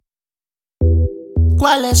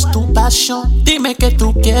¿Cuál es tu pasión? Dime que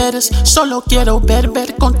tú quieres. Solo quiero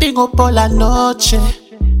beber contigo por la noche.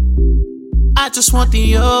 I just want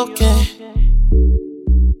the okay.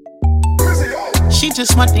 She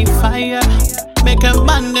just want the fire. Make a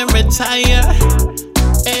man then retire.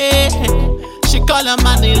 Hey, she call a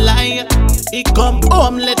man a liar. He come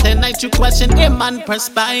home late at night, you question him and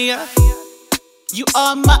perspire. You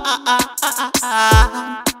are my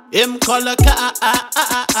him call a car.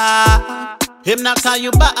 Him not call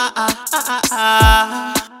you back.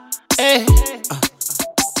 Hey,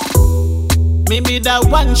 maybe that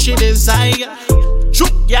one she desire.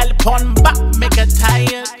 Chook y'all pon back, make her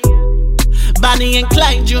tired. Bonnie and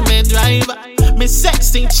Clyde, you may driver. Me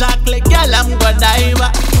sexy chocolate, girl, I'm gonna dive.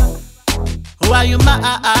 Why you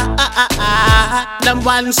mad? Them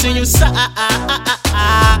one see you sad.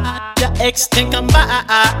 Your ex think I'm bad.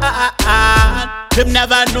 Him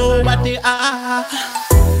never know what they are.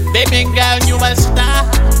 Baby girl, you a star.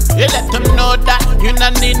 You let them know that you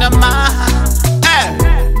not need a man. Hey,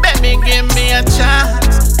 baby, give me a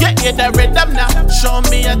chance. Get you the rhythm now, show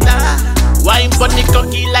me a dance. Wine bunny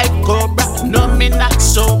cocky like cobra. No, me not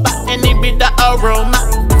sober. Any bit the aroma,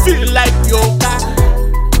 feel like yoga.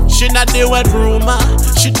 She not deal with rumor.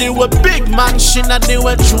 She deal with big man. She not deal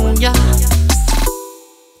with junior.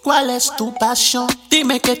 ¿Cuál es tu pasión?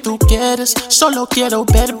 Dime que tú quieres. Solo quiero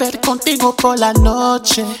beber contigo por la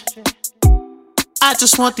noche. I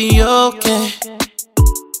just want the okay.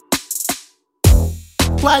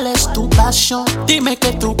 ¿Cuál es tu pasión? Dime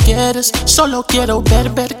que tú quieres. Solo quiero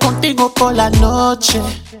beber contigo por la noche.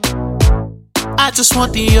 I just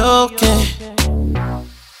want the okay.